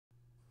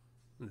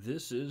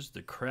This is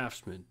the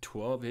Craftsman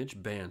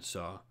 12-inch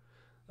bandsaw,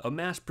 a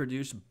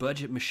mass-produced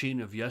budget machine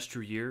of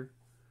yesteryear.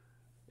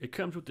 It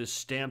comes with this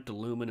stamped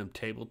aluminum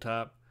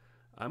tabletop.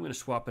 I'm going to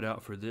swap it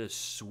out for this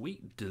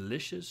sweet,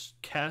 delicious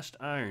cast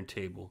iron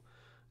table.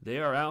 They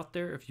are out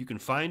there if you can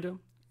find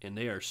them, and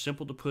they are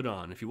simple to put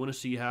on. If you want to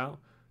see how,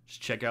 just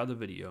check out the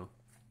video.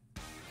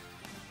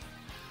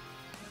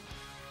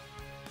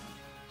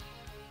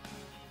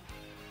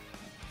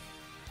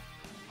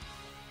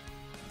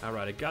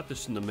 Alright, I got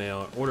this in the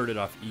mail. I ordered it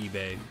off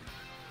eBay.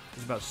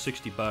 It's about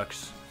 60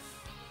 bucks.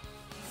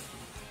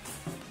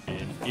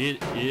 And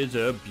it is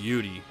a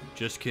beauty.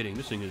 Just kidding.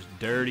 This thing is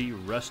dirty,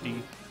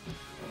 rusty,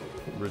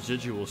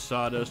 residual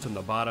sawdust on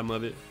the bottom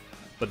of it.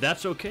 But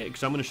that's okay,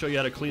 because I'm going to show you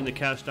how to clean the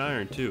cast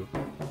iron too.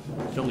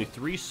 It's only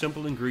 3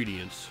 simple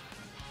ingredients.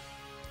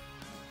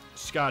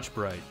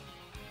 Scotch-Brite,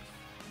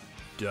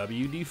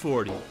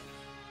 WD-40,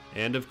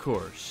 and of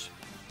course,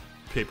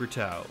 paper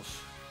towels.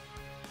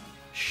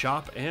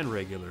 Shop and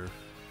regular.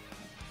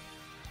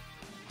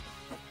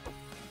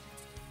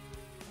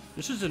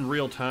 This is in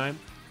real time.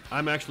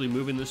 I'm actually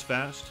moving this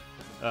fast.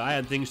 I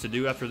had things to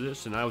do after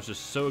this, and I was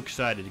just so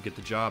excited to get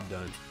the job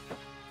done.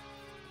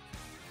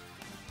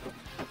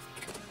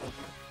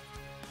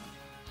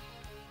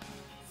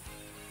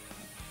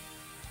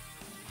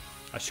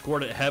 I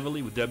squirt it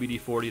heavily with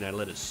WD-40 and I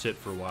let it sit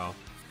for a while.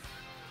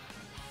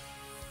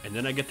 And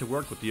then I get to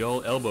work with the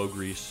old elbow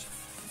grease.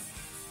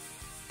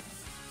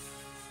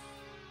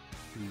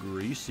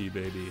 Greasy,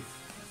 baby.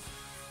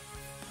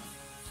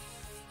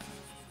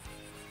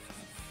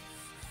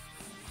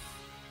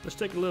 Let's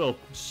take a little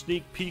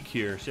sneak peek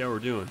here, see how we're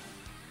doing.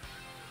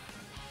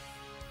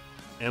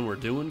 And we're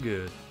doing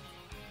good.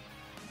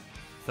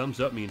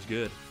 Thumbs up means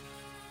good.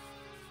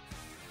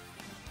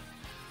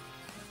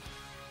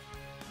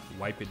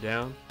 Wipe it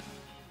down.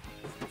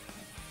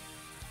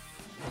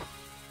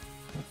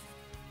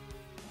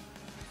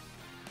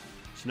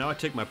 So now I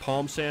take my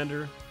palm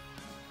sander.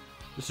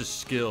 This is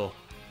Skill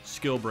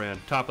brand,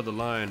 top of the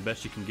line,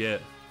 best you can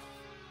get.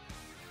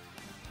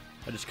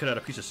 I just cut out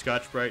a piece of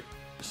Scotch-Brite,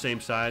 the same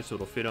size so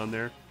it'll fit on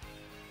there.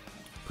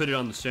 Put it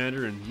on the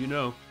sander and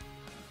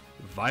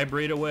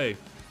vibrate away.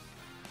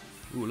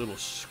 Ooh, a little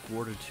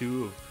squirt or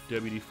two of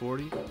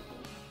WD-40.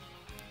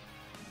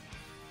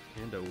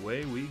 And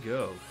away we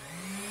go.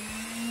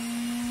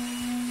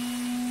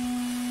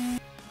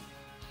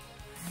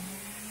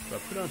 So I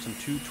put on some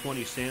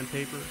 220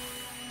 sandpaper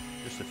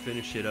just to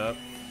finish it up.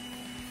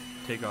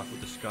 Take off what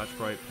the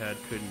Scotch-Brite pad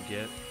couldn't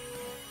get.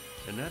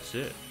 And that's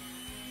it.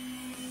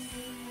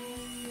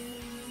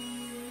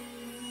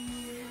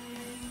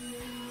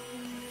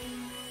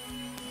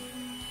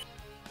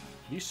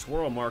 These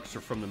swirl marks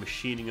are from the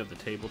machining of the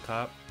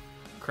tabletop.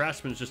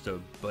 Craftsman's just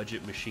a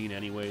budget machine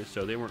anyway,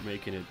 so they weren't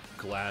making it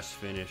glass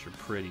finish or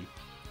pretty.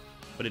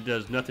 But it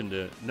does nothing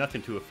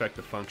to affect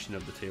the function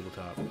of the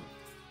tabletop.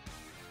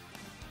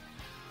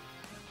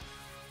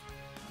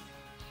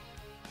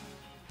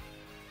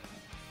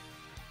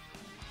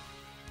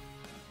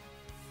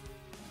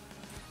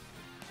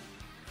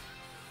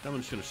 I'm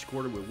just going to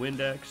squirt it with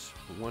Windex,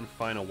 one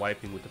final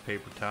wiping with the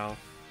paper towel,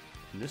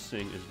 and this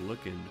thing is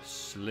looking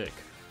slick.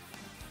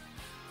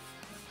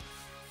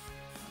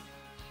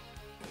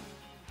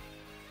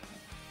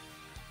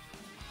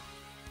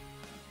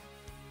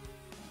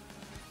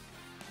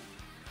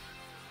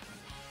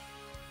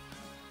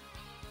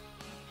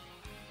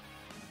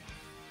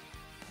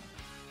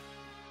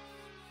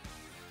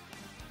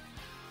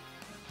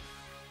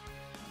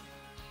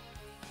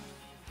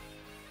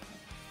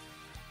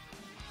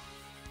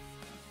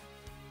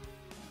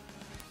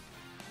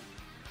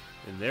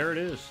 And there it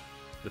is,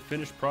 the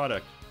finished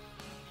product.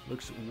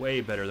 Looks way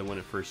better than when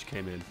it first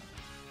came in.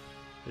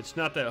 It's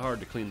not that hard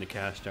to clean the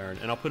cast iron,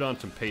 and I'll put on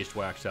some paste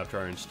wax after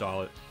I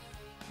install it.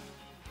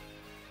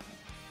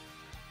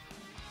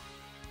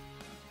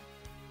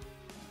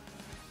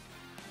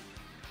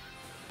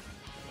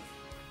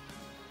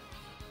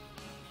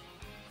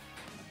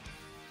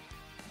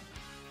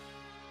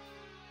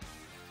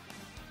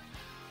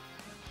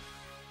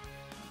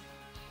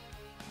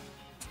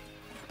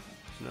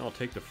 So now I'll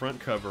take the front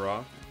cover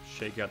off.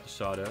 Shake out the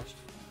sawdust,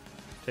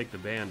 take the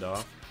band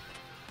off.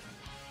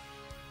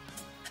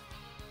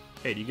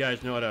 Hey, do you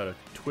guys know how to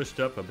twist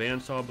up a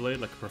bandsaw blade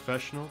like a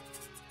professional?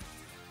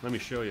 Let me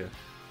show you.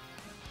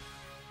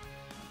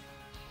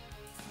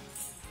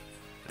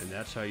 And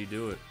that's how you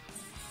do it.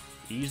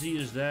 Easy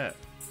as that.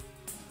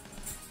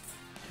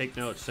 Take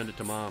notes, send it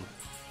to mom.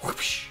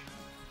 Whoosh!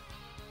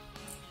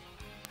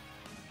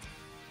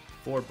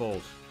 4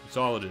 bolts, that's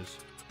all it is.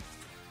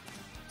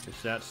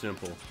 It's that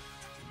simple.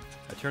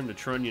 I turned the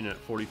trunnion at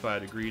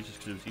 45 degrees just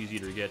because it was easier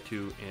to get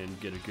to and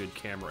get a good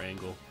camera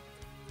angle.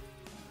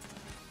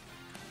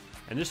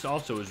 And this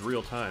also is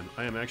real time.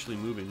 I am actually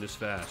moving this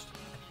fast.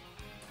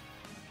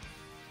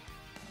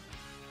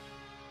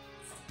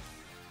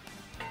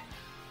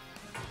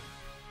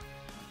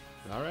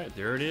 Alright,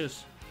 there it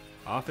is.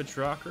 Off its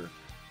rocker.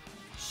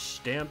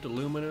 Stamped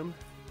aluminum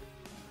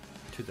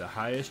to the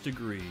highest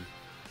degree.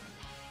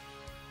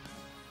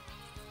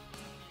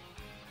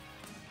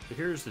 So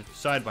here's the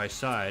side by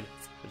side.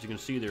 As you can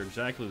see, they're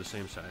exactly the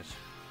same size.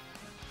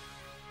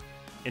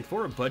 And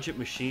for a budget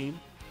machine,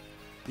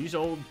 these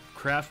old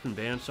Craftsman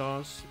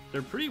bandsaws,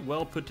 they're pretty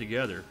well put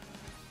together.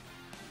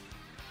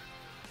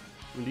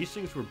 I mean, these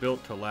things were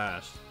built to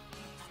last.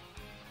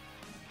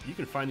 You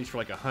can find these for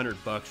like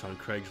 $100 on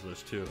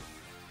Craigslist too.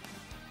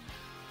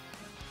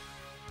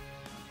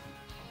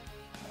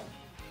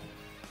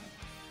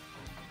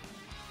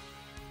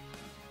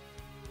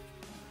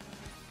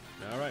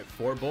 Alright,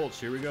 4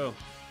 bolts, here we go.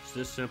 It's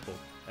this simple.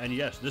 And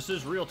yes, this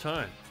is real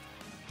time.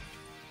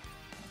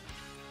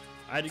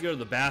 I had to go to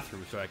the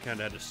bathroom, so I kind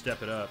of had to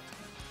step it up,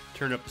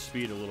 turn up the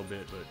speed a little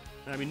bit,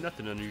 but I mean,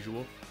 nothing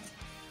unusual.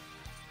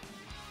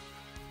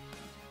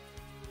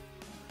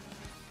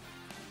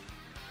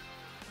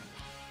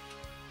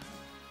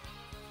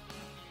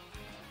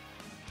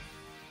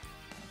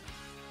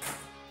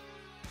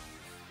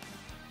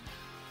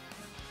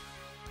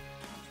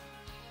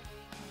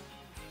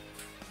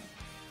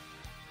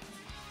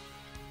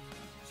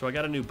 So I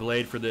got a new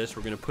blade for this.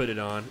 We're going to put it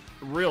on.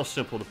 Real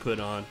simple to put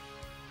on.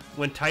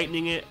 When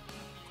tightening it,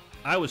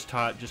 I was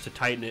taught just to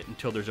tighten it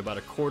until there's about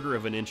 1/4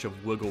 of an inch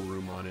of wiggle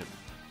room on it.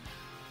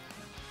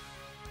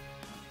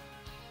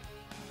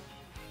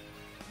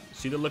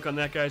 See the look on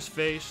that guy's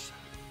face?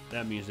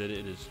 That means that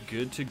it is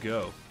good to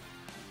go.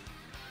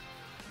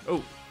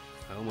 Oh,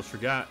 I almost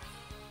forgot.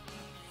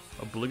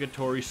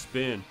 Obligatory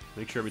spin.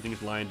 Make sure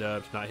everything's lined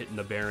up, it's not hitting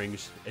the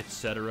bearings,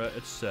 etc.,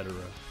 etc.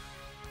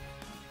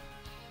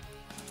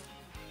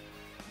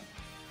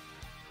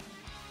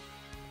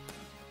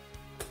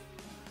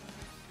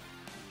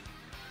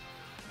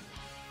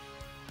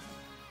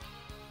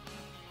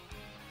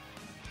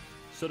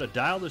 So to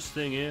dial this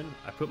thing in,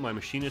 I put my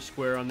machinist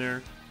square on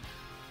there,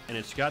 and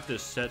it's got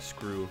this set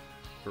screw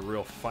for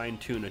real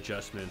fine-tune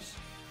adjustments.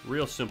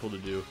 Real simple to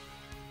do.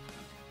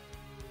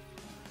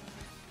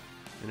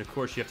 And of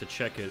course you have to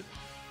check it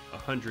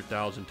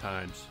 100,000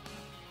 times.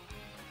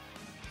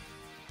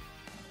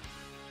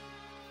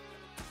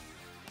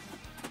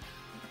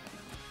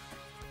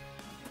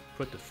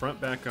 Put the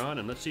front back on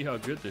and let's see how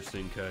good this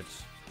thing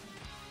cuts.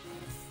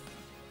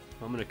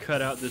 I'm going to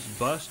cut out this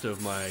bust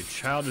of my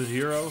childhood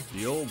hero,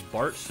 the old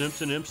Bart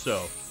Simpson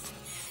himself.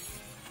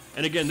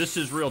 And again, this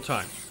is real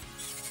time.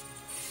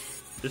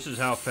 This is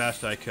how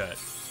fast I cut.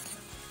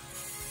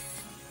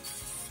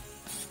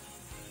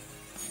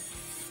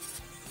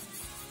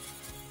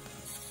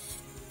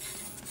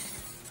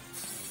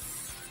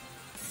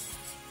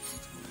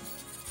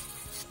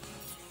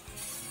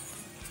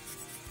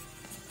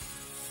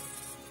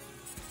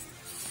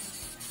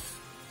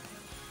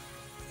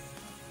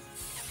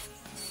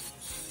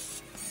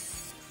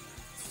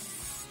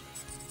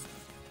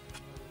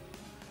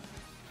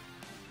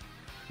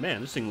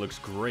 Man, this thing looks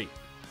great.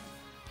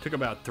 Took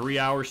about 3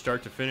 hours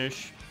start to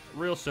finish.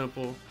 Real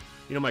simple.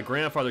 You know, my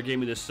grandfather gave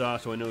me this saw,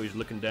 so I know he's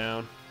looking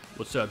down.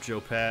 What's up,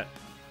 Joe Pat?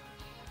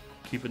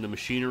 Keeping the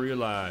machinery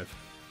alive.